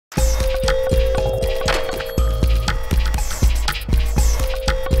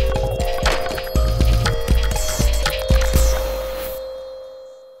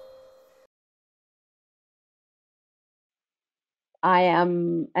I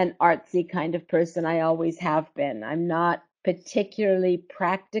am an artsy kind of person. I always have been. I'm not particularly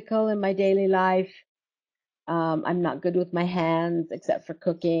practical in my daily life. I'm not good with my hands except for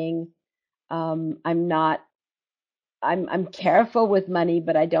cooking. I'm not, I'm careful with money,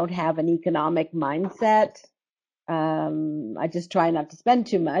 but I don't have an economic mindset. I just try not to spend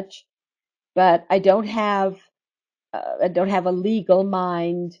too much, but I don't have a legal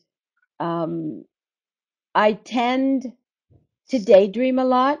mind. Um, I tend to daydream a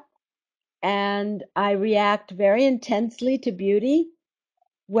lot, and I react very intensely to beauty,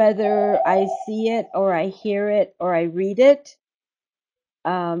 whether I see it or I hear it or I read it.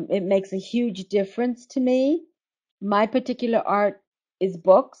 It makes a huge difference to me. My particular art is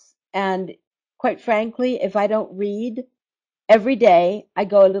books, and quite frankly, if I don't read every day, I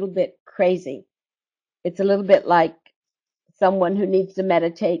go a little bit crazy. It's a little bit like someone who needs to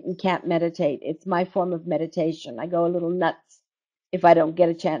meditate and can't meditate. It's my form of meditation. I go a little nuts if I don't get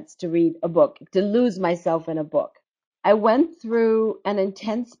a chance to read a book, to lose myself in a book. I went through an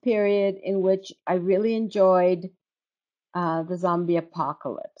intense period in which I really enjoyed the zombie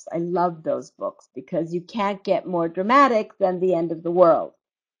apocalypse. I love those books because you can't get more dramatic than the end of the world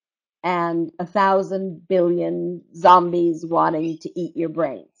and 1,000 billion zombies wanting to eat your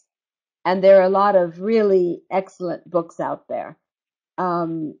brains. And there are a lot of really excellent books out there.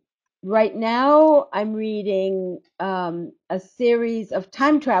 Um, right now, I'm reading a series of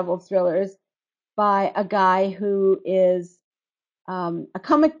time travel thrillers by a guy who is a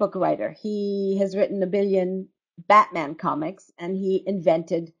comic book writer. He has written a billion Batman comics, and he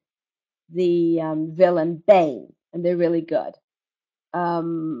invented the villain Bane, and they're really good.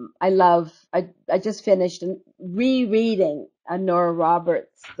 I just finished rereading Nora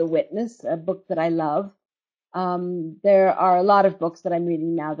Roberts' The Witness, a book that I love. There are a lot of books that I'm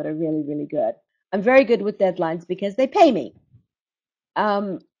reading now that are really, really good. I'm very good with deadlines because they pay me.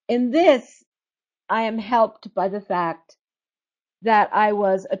 In this, I am helped by the fact that I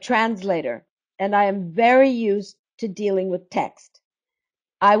was a translator and I am very used to dealing with text.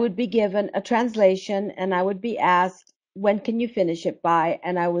 I would be given a translation and I would be asked, when can you finish it by?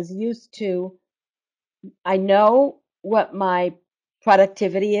 And I was used to, I know what my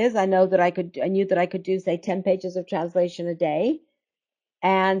productivity is. I knew that I could do, say, 10 pages of translation a day.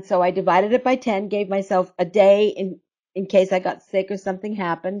 And so I divided it by 10, gave myself a day in case I got sick or something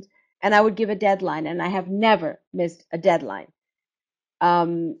happened, and I would give a deadline, and I have never missed a deadline.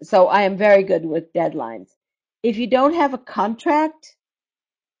 So I am very good with deadlines. If you don't have a contract,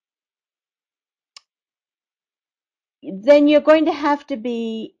 then you're going to have to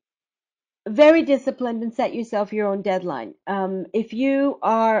be very disciplined and set yourself your own deadline. If you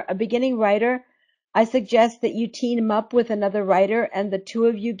are a beginning writer, I suggest that you team up with another writer and the two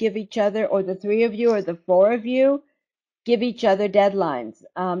of you give each other, or the three of you, or the four of you, give each other deadlines.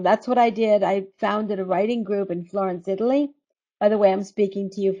 That's what I did. I founded a writing group in Florence, Italy. By the way, I'm speaking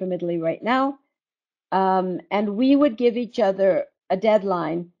to you from Italy right now. And we would give each other a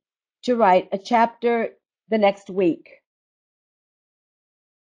deadline to write a chapter the next week.